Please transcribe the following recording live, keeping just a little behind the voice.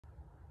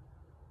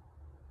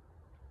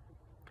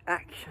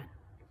action.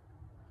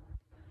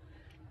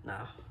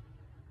 Now,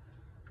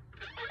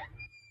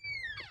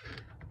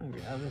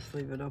 maybe I'll just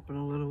leave it open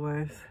a little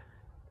ways.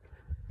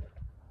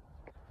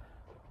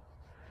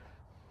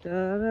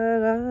 Da da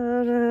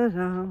da da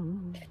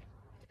dum.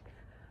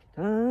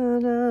 Da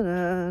da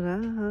da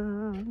da.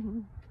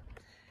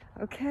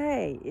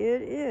 Okay,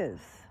 it is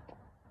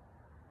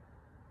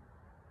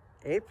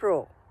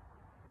April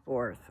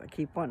 4th. I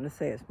keep wanting to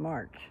say it's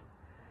March,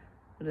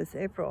 but it's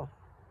April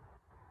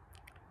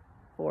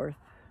 4th.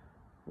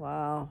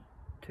 Wow,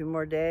 2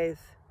 more days.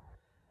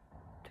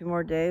 2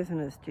 more days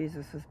and it's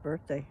Jesus'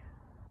 birthday.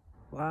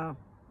 Wow.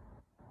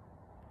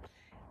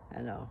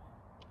 I know.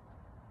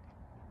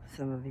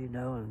 Some of you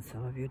know and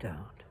some of you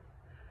don't.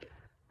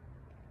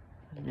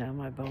 And now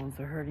my bones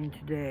are hurting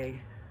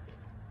today,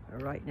 or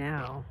right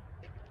now.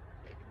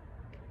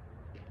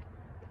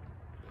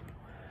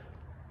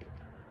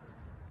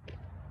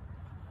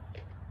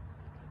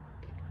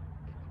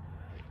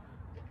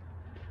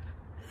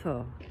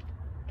 So,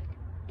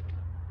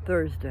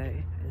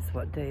 Thursday is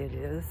what day it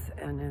is,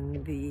 and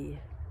in the,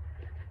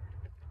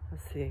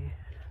 let's see,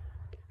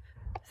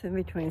 it's in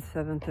between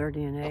 7:30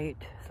 and 8,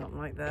 something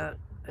like that,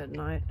 at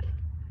night.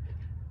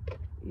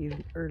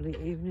 Early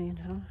evening,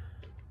 huh?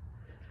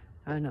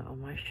 I know,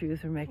 my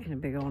shoes are making a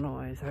big old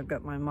noise. I've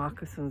got my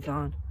moccasins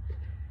on,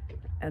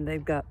 and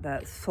they've got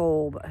that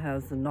sole that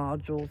has the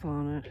nodules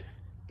on it.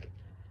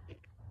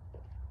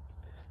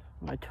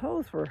 My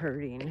toes were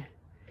hurting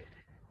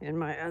in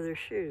my other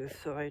shoes,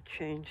 so I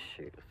changed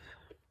shoes.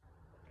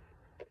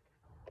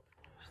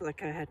 It's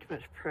like I had too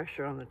much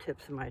pressure on the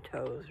tips of my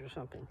toes or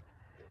something.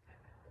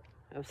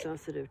 I have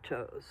sensitive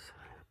toes.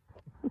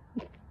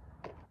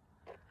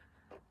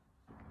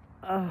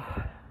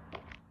 Oh.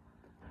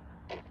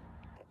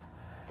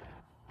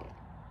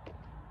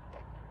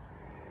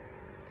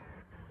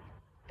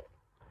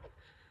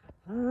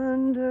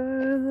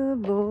 Under the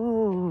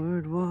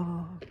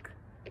boardwalk,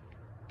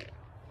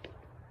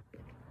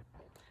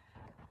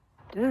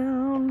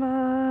 down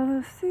by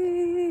the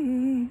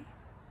sea,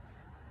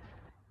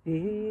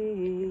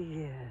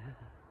 yeah,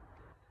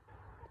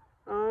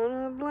 on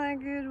a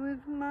blanket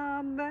with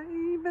my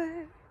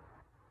baby,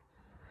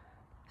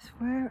 it's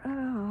where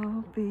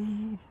I'll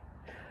be.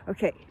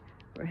 Okay,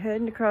 we're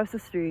heading across the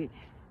street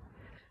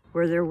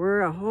where there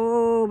were a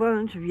whole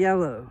bunch of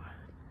yellow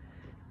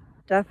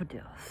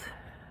daffodils.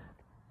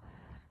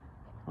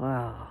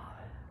 Wow,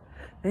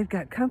 they've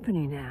got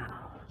company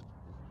now.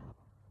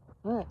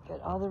 Look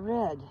at all the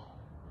red.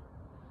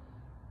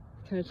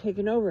 Kind of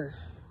taking over.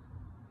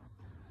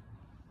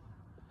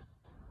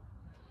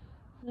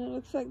 And it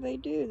looks like they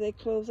do. They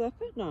close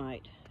up at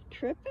night.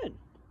 Tripping.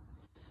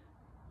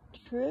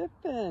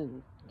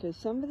 Tripping. Because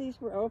some of these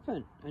were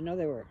open. I know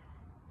they were.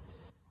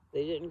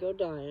 They didn't go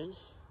dying.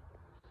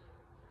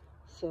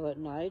 So at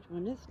night,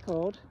 when it's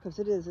cold, because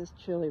it's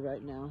chilly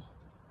right now,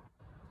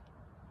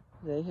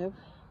 they have,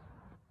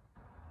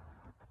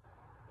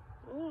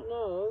 I don't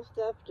know, those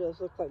daffodils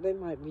look like they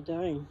might be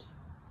dying.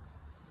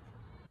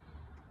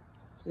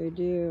 They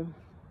do.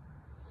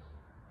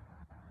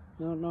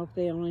 I don't know if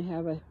they only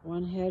have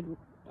one head.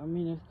 I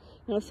mean, you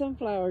know, some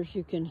flowers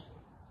you can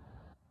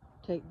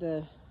take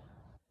the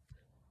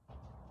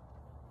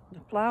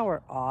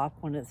flower off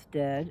when it's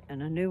dead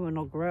and a new one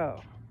will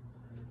grow.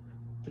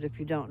 But if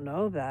you don't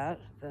know that,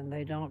 then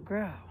they don't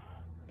grow.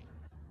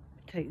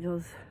 Take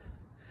those,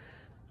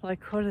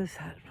 like, what is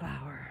that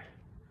flower?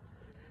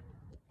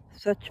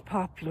 Such a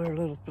popular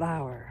little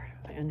flower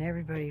in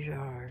everybody's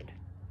yard.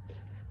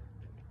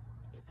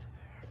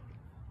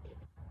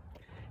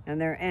 And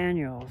they're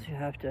annuals. You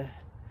have to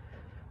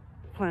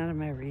plant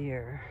them every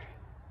year.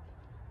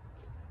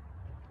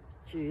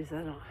 Geez,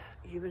 I don't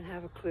even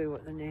have a clue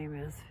what the name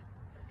is.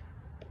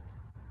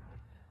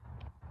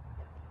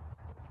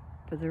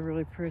 But they're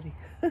really pretty.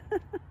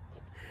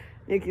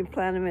 You can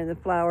plant them in the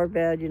flower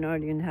bed, you know,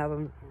 and you can have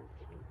them,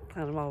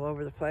 plant them all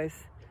over the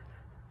place.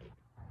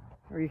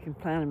 Or you can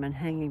plant them in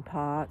hanging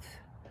pots,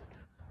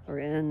 or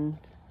in,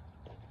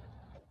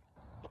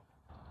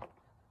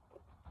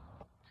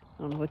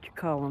 I don't know what you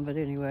call them, but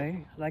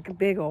anyway, like a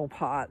big old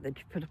pot that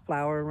you put a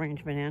flower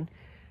arrangement in.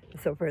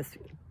 So for it's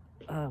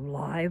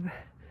live,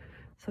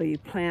 so you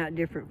plant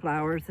different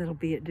flowers that'll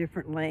be at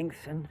different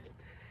lengths and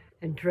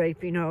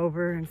draping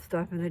over and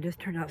stuff, and they just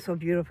turn out so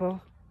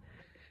beautiful.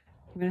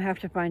 I'm gonna have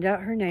to find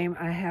out her name.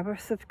 I have a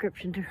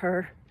subscription to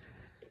her,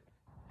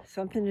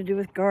 something to do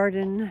with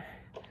garden.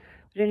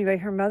 But anyway,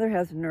 her mother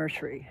has a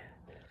nursery.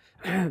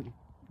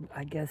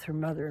 I guess her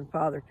mother and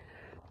father.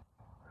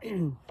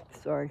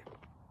 Sorry.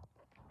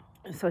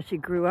 So she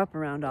grew up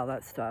around all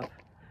that stuff.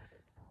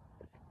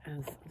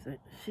 And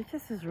she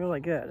just is really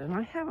good. And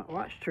I haven't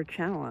watched her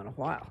channel in a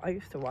while. I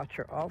used to watch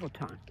her all the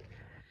time.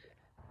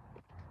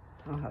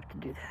 I'll have to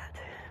do that.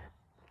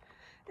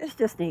 It's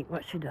just neat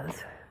what she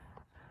does.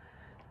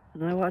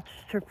 And I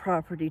watched her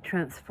property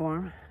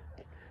transform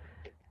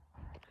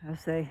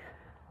as they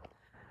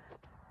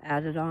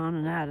added on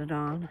and added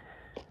on.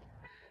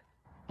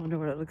 Wonder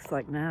what it looks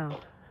like now.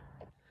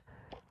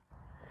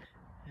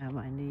 Yeah,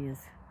 my knee is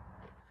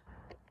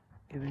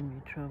giving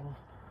me trouble.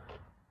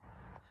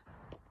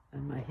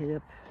 and my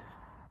hip.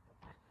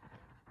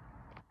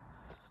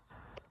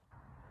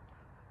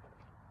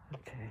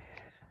 Okay.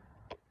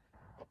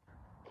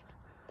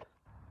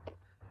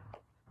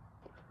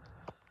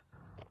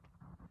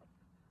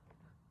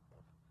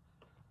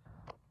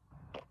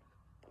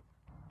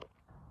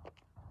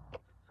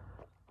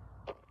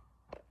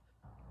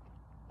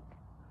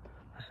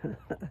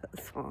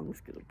 A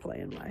song's gonna play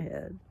in my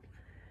head.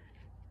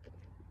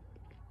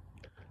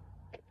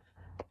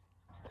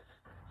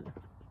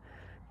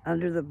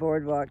 Under the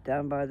boardwalk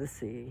down by the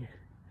sea,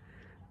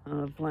 on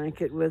a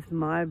blanket with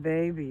my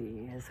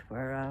baby is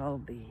where I'll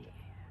be.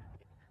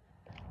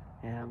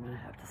 Yeah, I'm gonna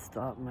have to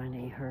stop. My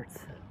knee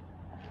hurts.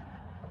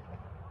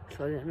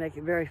 So I didn't make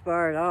it very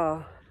far at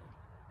all.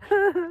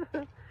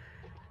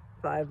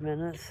 5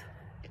 minutes.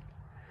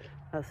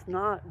 That's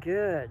not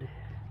good.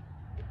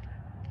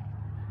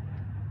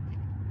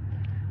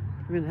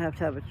 I'm gonna have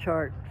to have a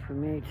chart for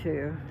me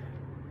too.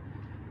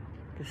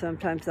 Because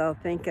sometimes I'll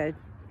think I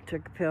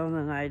took a pill and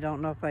then I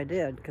don't know if I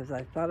did, because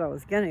I thought I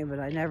was getting it, but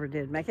I never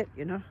did make it,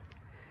 you know?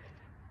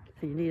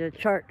 So you need a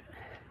chart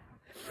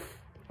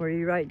where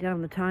you write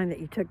down the time that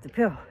you took the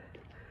pill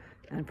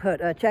and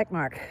put a check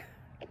mark.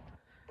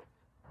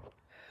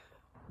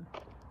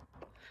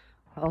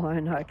 Oh,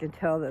 and I can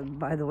tell that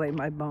by the way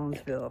my bones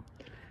feel.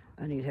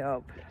 I need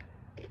help.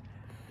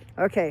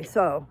 Okay,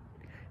 so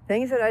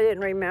things that I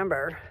didn't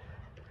remember,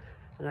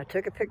 and I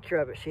took a picture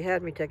of it. She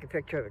had me take a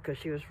picture of it because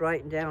she was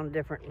writing down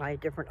my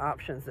different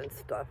options and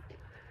stuff.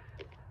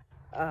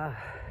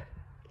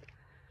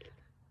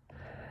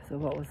 So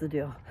what was the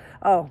deal?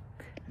 Oh,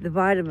 the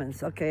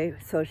vitamins. Okay,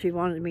 so she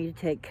wanted me to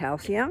take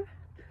calcium.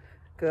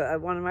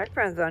 One of my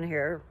friends on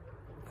here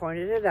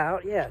pointed it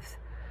out. Yes,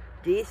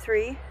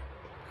 D3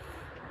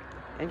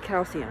 and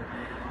calcium.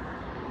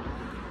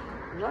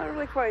 I'm not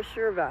really quite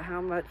sure about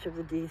how much of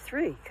the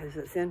D3 because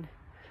it's in,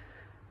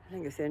 I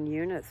think it's in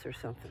units or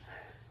something.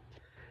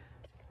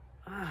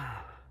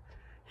 Oh,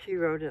 she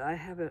wrote it. I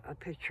have a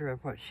picture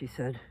of what she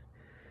said.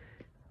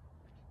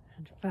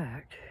 In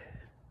fact,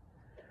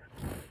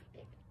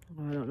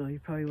 well, I don't know, you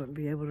probably wouldn't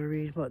be able to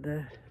read what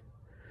the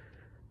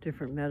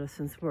different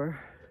medicines were.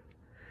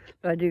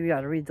 But I do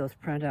got to read those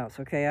printouts,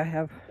 okay? I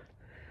have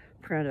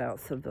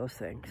printouts of those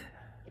things.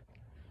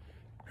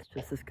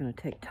 It's going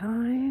to take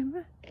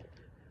time.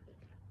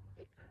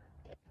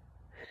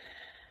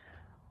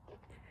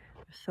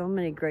 There's so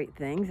many great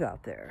things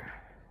out there,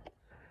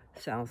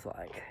 sounds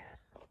like.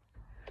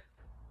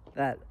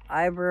 That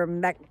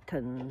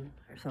ivermectin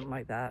or something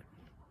like that.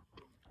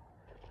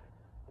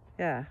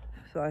 Yeah,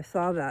 so I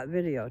saw that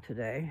video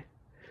today.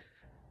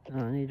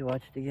 I need to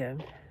watch it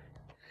again.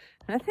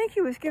 And I think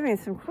he was giving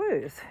some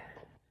clues.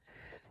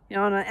 You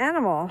know, on an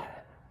animal,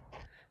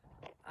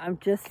 I'm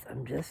just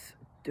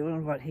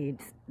doing what he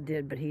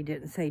did, but he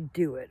didn't say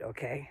do it,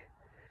 okay?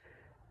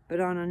 But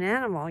on an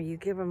animal, you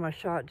give them a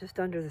shot just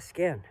under the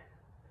skin,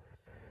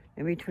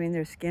 in between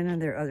their skin and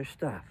their other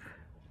stuff.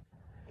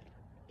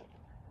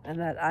 And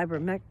that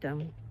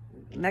ivermectin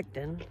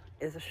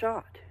is a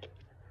shot.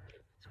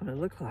 That's what it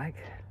looked like.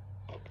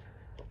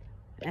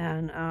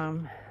 And,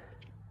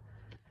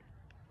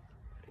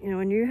 you know,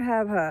 when you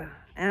have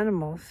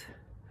animals,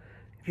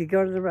 if you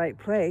go to the right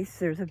place,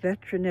 there's a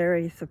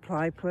veterinary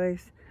supply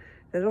place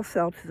that'll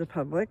sell to the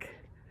public.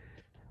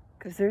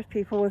 Because there's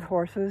people with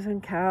horses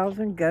and cows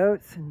and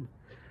goats and,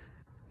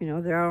 you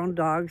know, their own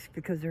dogs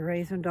because they're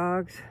raising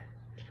dogs,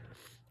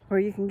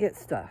 where you can get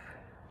stuff.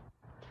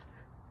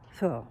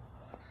 So,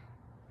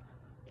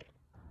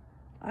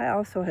 I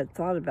also had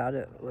thought about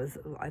it,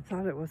 I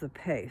thought it was a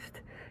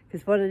paste.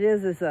 Because what it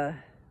is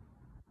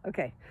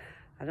okay,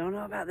 I don't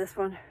know about this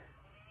one,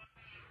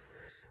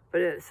 but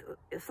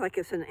it's like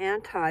it's an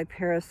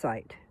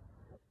anti-parasite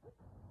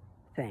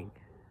thing.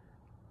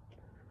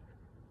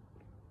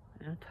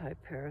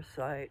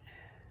 Anti-parasite.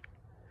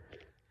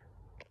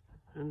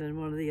 And then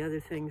one of the other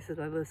things that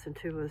I listened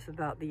to was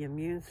about the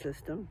immune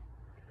system.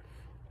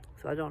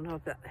 So I don't know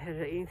if that had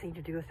anything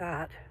to do with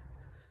that.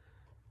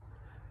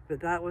 But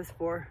that was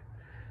for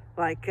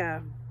like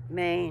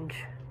mange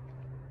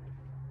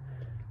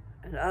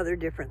and other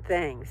different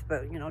things.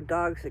 But you know,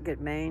 dogs that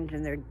get mange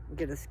and they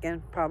get a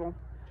skin problem.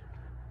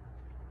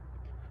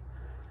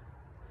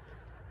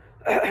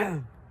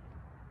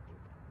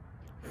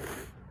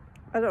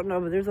 I don't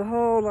know, but there's a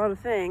whole lot of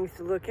things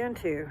to look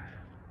into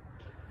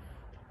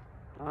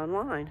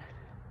online.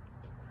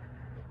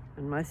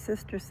 And my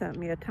sister sent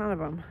me a ton of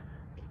them.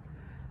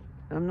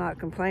 I'm not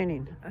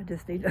complaining. I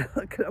just need to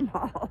look at them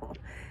all.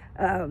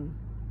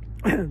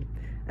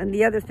 And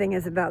the other thing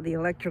is about the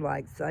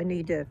electrolytes. I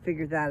need to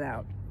figure that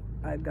out.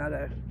 I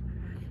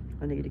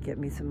need to get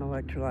me some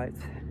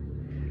electrolytes.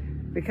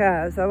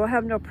 Because I will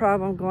have no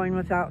problem going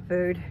without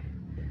food.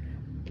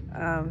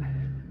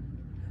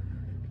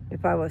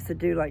 If I was to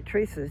do like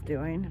Teresa's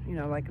doing, you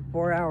know, like a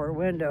 4-hour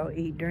window,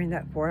 eat during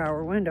that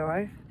 4-hour window,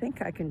 I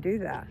think I can do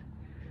that.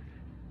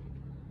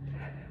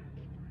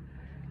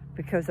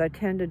 Because I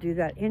tend to do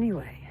that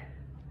anyway.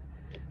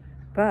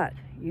 But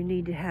you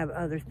need to have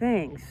other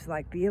things,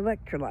 like the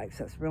electrolytes.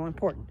 That's real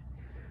important.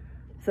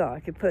 So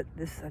I could put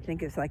this, I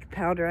think it's like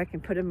powder I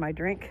can put in my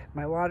drink,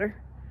 my water.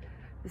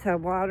 Just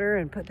have water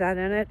and put that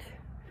in it,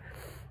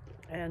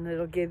 and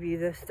it'll give you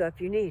the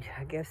stuff you need.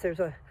 I guess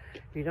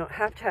you don't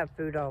have to have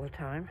food all the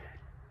time.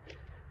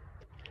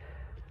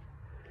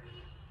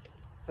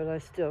 But I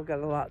still got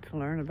a lot to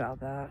learn about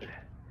that.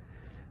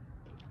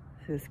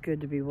 So it's good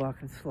to be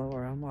walking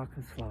slower. I'm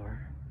walking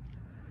slower.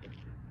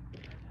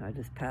 I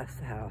just passed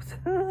the house.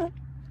 I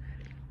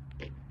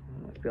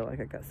feel like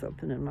I got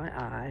something in my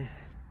eye.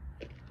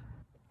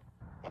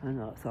 I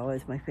know, it's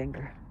always my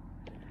finger.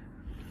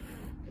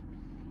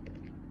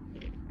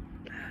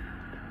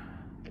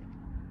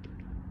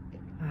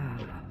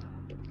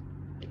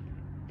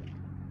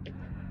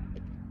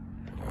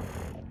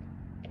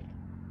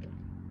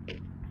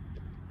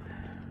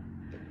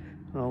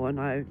 Well, when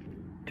I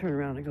turn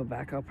around and go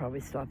back, I'll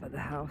probably stop at the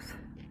house.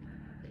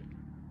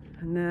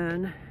 And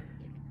then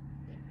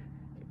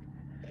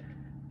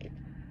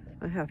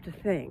I have to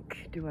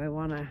think, do I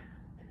want to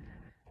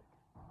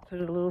put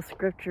a little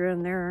scripture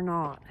in there or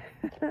not?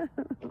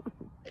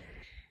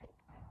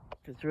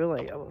 Because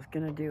really, I was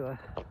going to do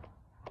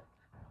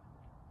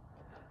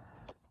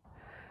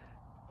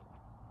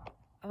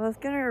I was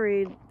going to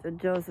read the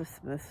Joseph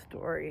Smith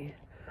story.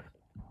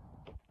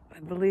 I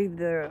believe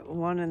the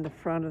one in the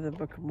front of the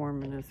Book of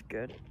Mormon is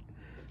good.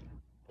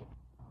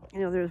 You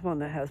know, there's one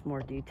that has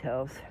more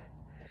details,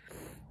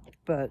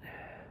 but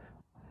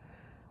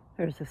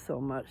there's just so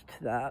much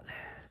to that.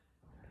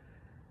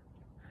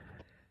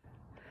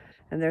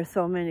 And there's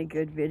so many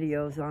good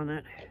videos on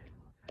it.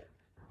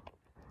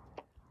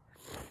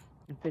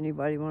 If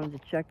anybody wanted to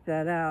check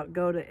that out,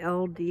 go to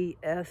lds.org.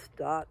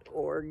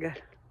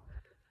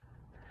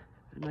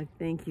 And I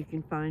think you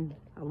can find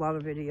a lot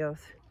of videos.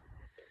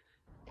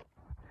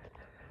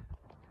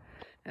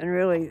 And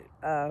really,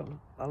 a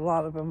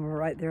lot of them are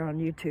right there on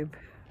YouTube.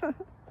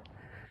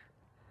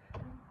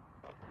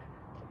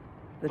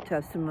 The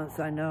Testaments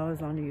I know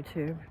is on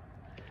YouTube.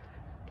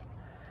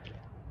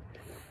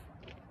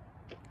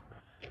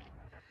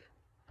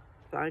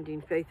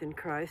 Finding Faith in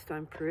Christ,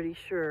 I'm pretty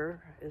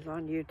sure, is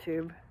on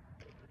YouTube.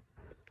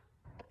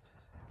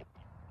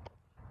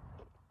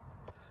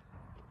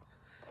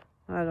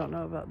 I don't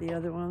know about the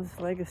other ones,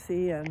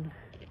 Legacy and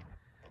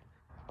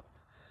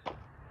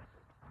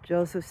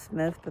Joseph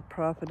Smith, the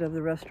Prophet of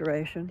the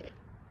Restoration.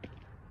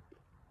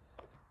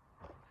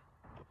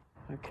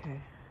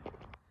 Okay.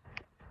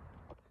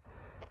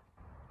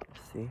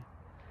 Let's see.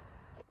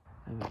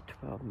 I'm at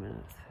 12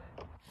 minutes.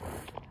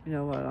 You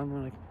know what? I'm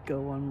going to go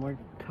one more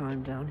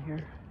time down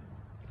here.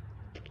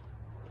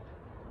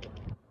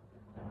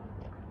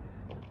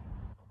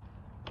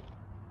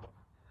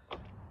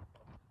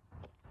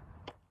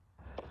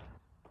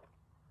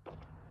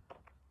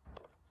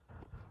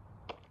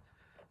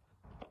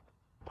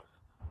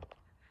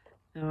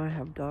 Now I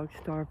have Dog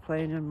Star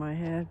playing in my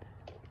head.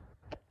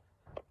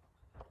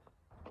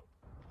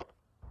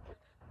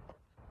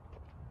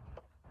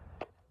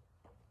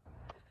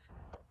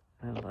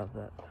 I love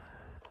that.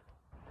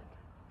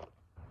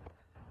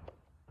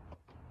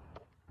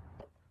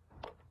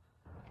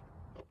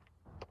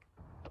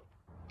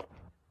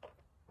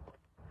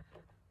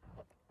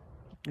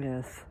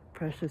 Yes,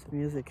 precious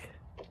music.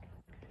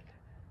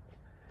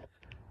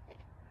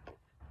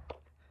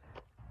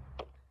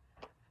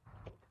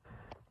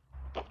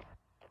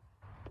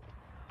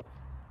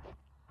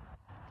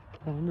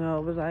 Oh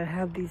no, but I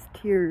have these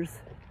tears.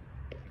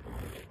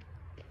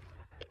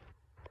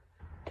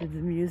 Did the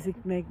music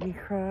make me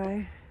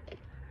cry?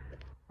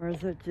 Or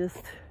is it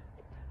just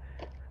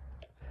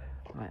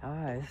my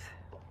eyes?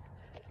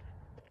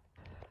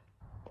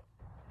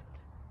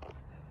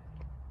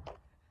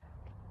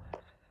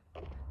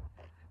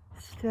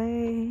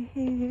 Stay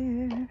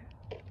here.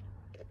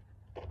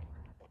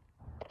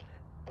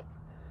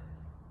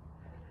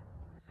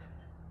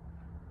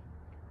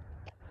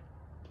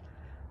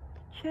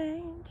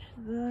 Change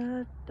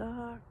the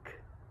dark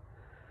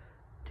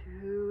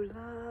to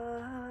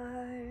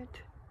light.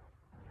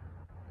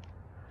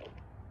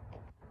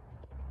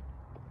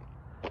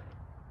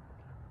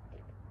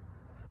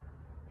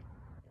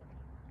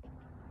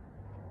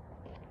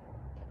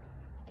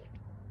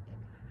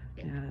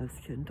 Yeah, it's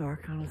getting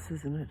dark on us,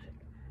 isn't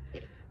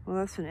it? Well,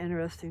 that's an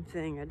interesting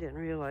thing. I didn't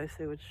realize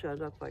they would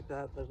shut up like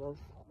that, but those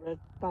red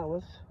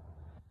flowers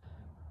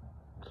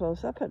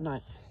close up at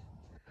night.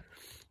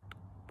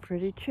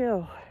 Pretty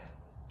chill.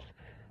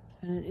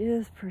 And it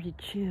is pretty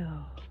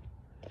chill.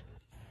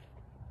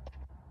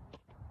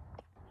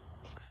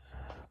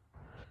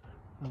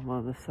 I'm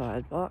on the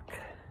sidewalk,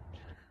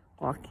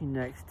 walking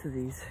next to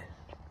these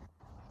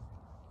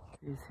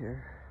trees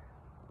here.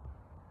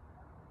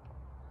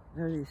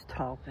 They're these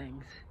tall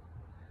things.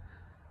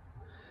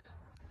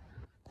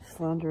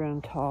 Slender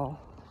and tall.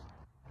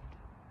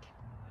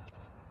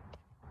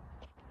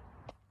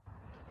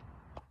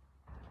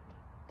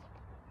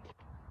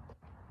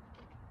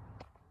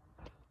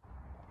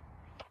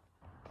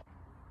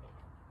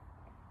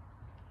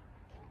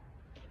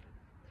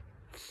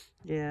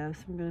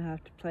 Yes, I'm gonna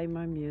have to play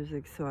my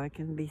music so I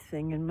can be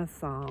singing my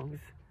songs.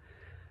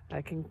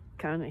 I can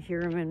kind of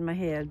hear them in my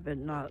head, but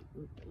not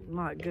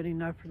good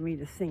enough for me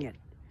to sing it.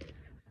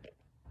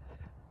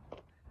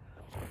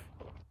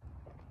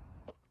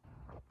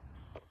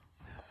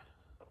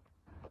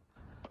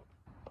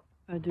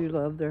 I do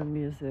love their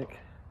music.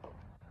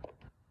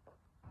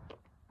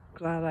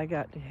 Glad I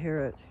got to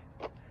hear it.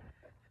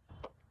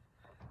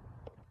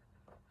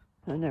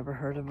 I never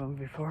heard of them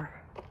before.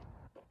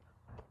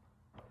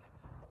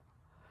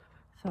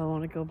 So I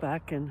want to go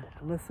back and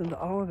listen to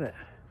all of it.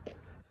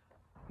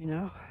 You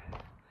know?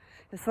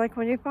 It's like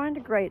when you find a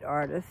great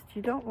artist,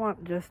 you don't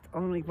want just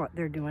only what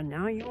they're doing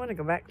now. You want to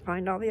go back and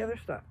find all the other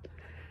stuff.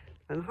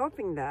 I'm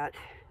hoping that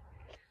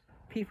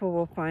people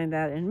will find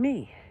that in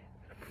me.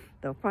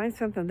 They'll find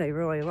something they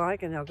really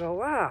like and they'll go,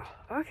 wow,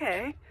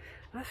 okay,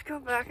 let's go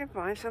back and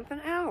find something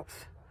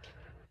else.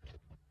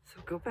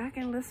 So go back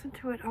and listen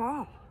to it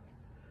all.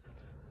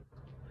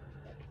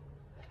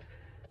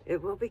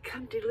 It will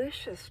become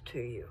delicious to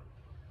you.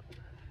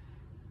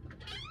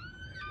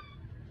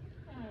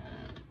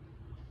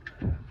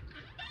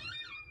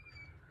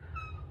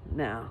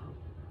 Now,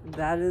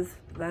 that is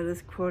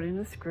quoting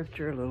the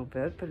scripture a little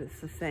bit, but it's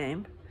the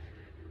same.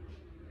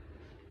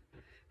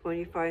 When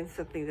you find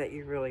something that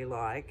you really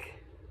like,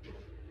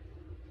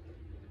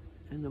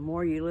 and the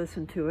more you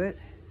listen to it,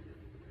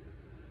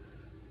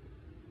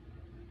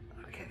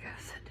 okay, I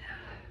gotta sit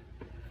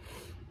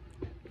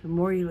down. The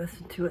more you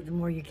listen to it, the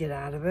more you get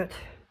out of it.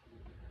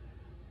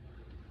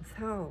 That's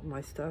how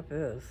my stuff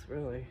is,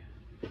 really.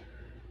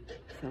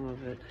 Some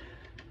of it.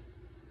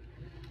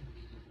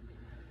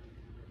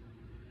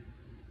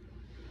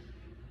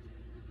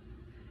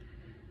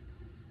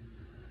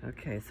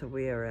 Okay, so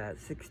we are at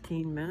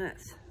 16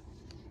 minutes.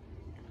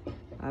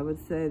 I would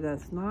say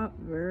that's not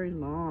very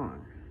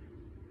long,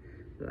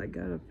 but I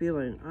got a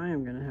feeling I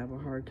am going to have a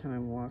hard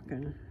time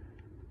walking.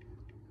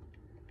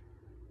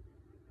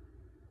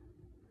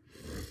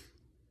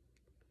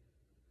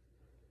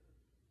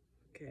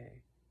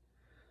 Okay,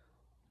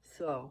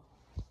 so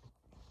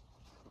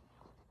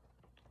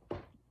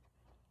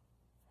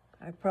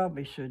I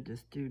probably should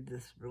just do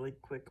this really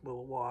quick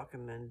little walk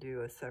and then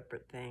do a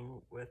separate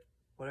thing with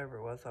whatever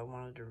it was I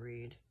wanted to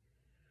read.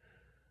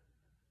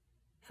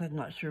 So I'm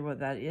not sure what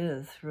that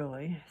is,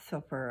 really.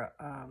 So for,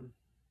 I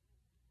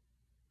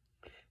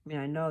mean,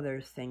 I know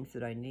there's things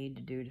that I need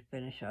to do to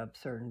finish up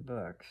certain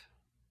books.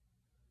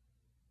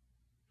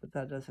 But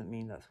that doesn't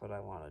mean that's what I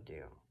want to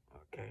do,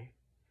 okay?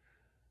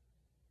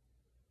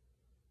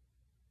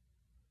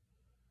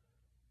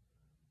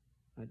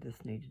 I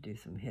just need to do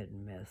some hit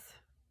and miss.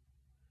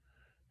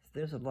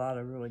 There's a lot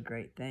of really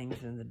great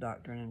things in the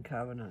Doctrine and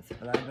Covenants,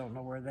 but I don't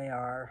know where they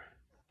are.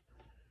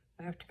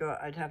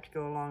 I'd have to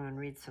go along and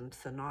read some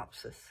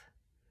synopsis.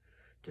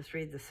 Just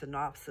read the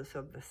synopsis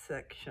of the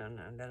section,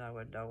 and then I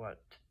would know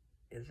what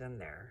is in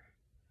there.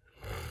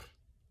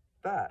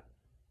 But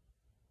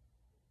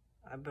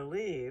I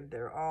believe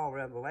they're all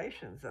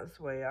revelations. That's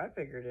the way I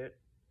figured it.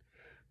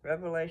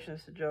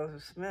 Revelations to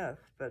Joseph Smith,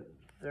 but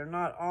they're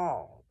not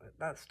all.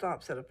 That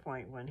stops at a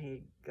point when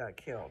he got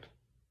killed.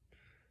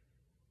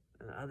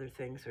 And other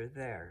things are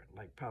there,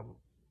 like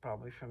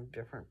probably from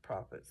different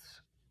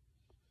prophets.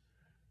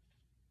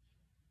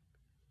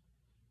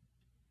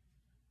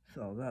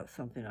 So that's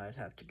something I'd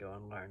have to go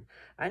and learn.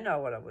 I know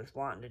what I was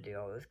wanting to do.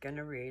 I was going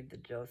to read the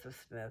Joseph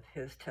Smith,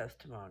 his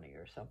testimony,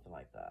 or something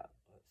like that.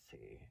 Let's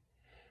see.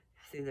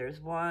 See,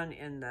 there's one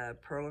in the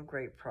Pearl of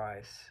Great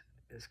Price.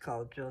 It's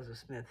called Joseph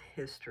Smith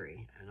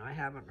History, and I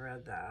haven't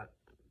read that,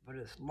 but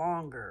it's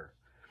longer.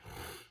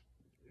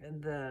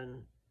 And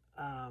then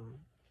I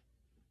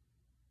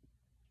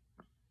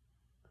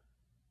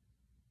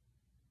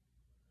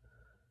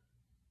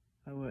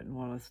wouldn't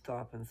want to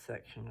stop and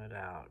section it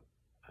out.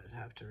 I'd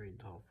have to read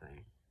the whole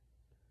thing.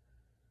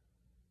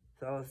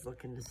 So I was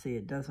looking to see,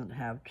 it doesn't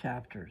have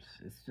chapters.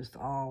 It's just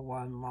all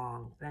one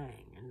long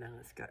thing. And then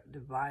it's got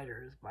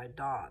dividers by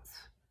dots.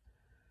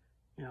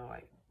 You know,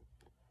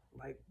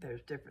 like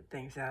there's different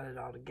things added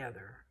all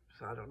together.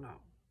 So I don't know.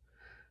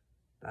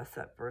 That's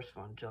that first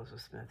one,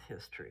 Joseph Smith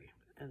History,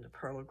 and the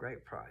Pearl of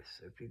Great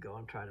Price, if you go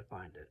and try to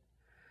find it.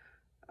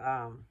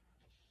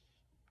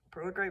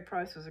 Pearl of Great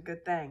Price is a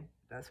good thing.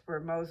 That's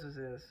where Moses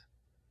is.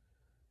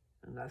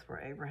 And that's where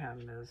Abraham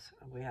is.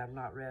 We have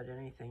not read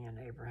anything in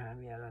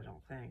Abraham yet, I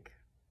don't think.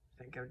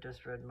 I think I've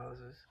just read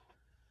Moses.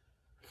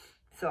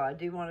 So I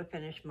do want to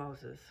finish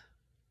Moses.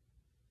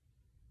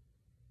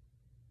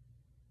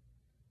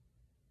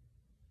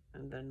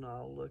 And then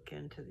I'll look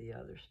into the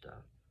other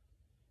stuff.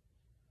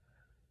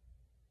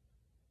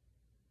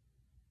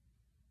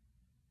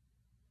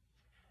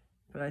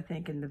 But I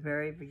think in the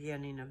very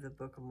beginning of the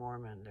Book of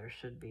Mormon, there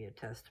should be a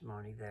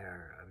testimony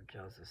there of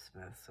Joseph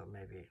Smith. So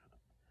maybe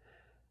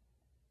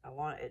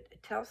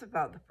it tells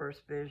about the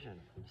first vision.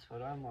 That's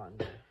what I'm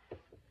wanting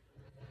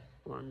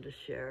to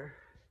share.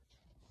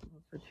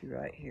 I'll put you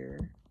right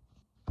here.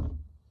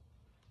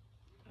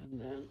 And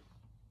then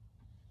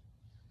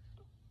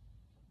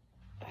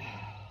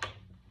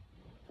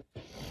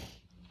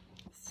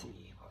let's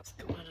see what's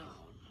going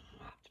on.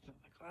 I have to put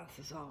my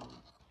glasses on.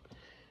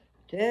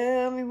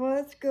 Tell me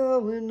what's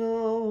going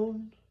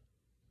on.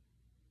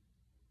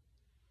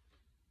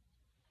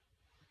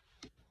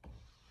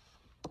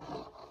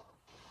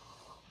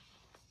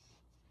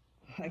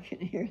 I can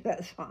hear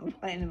that song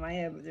playing in my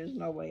head, but there's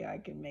no way I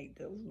can make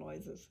those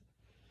noises.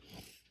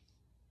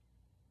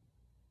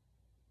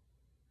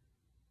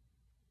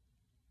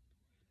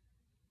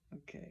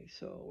 Okay,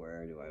 so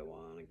where do I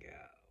want to go?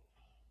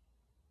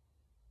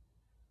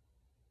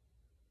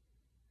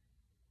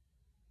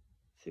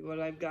 See, what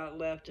I've got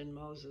left in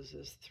Moses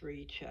is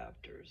 3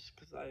 chapters,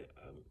 because I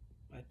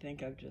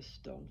think I've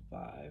just done 5.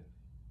 I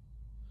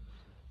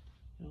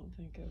don't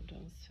think I've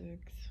done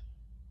 6.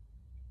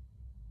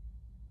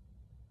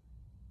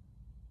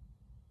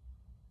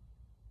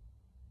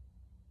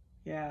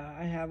 Yeah,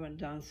 I haven't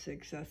done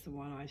 6. That's the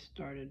one I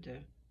started to.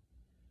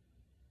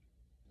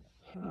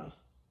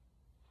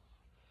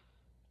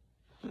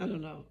 I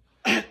don't know.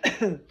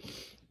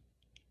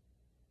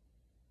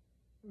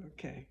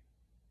 Okay.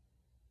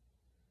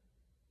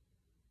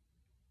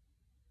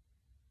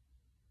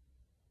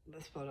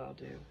 That's what I'll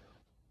do.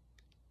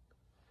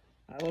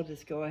 I will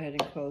just go ahead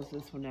and close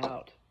this one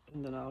out,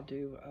 and then I'll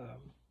do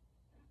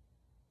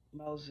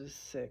Moses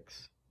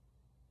 6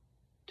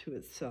 to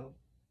itself.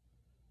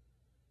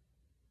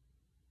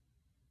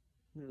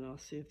 And then I'll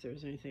see if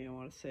there's anything I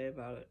want to say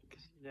about it,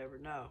 because you never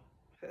know.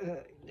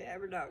 You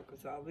never know,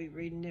 because I'll be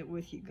reading it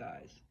with you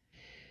guys.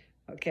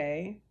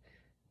 Okay?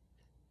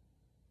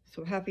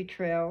 So happy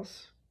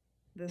trails.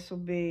 This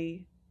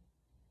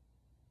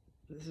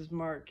is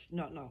March.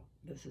 No,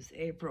 this is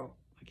April.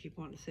 I keep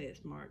wanting to say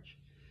it's March.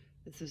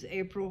 This is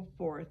April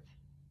 4th.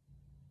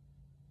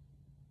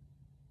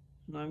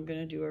 And I'm going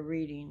to do a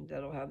reading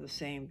that'll have the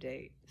same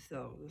date.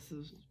 So this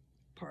is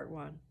part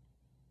 1.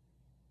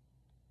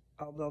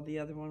 Although the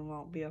other one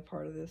won't be a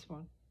part of this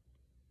one.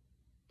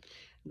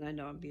 And I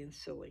know I'm being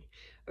silly.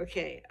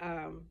 Okay,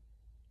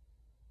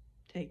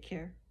 take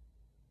care.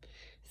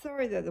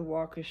 Sorry that the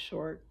walk is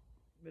short,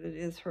 but it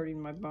is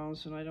hurting my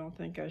bones, and I don't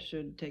think I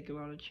should take a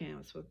lot of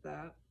chance with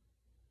that.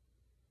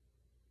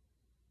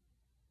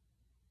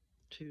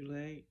 Too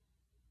late.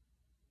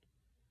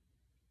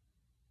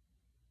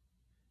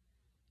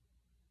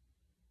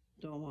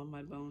 Don't want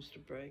my bones to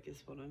break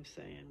is what I'm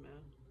saying,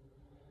 man.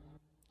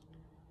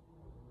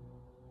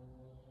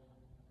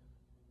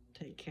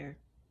 Take care.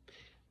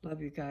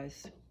 Love you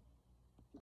guys.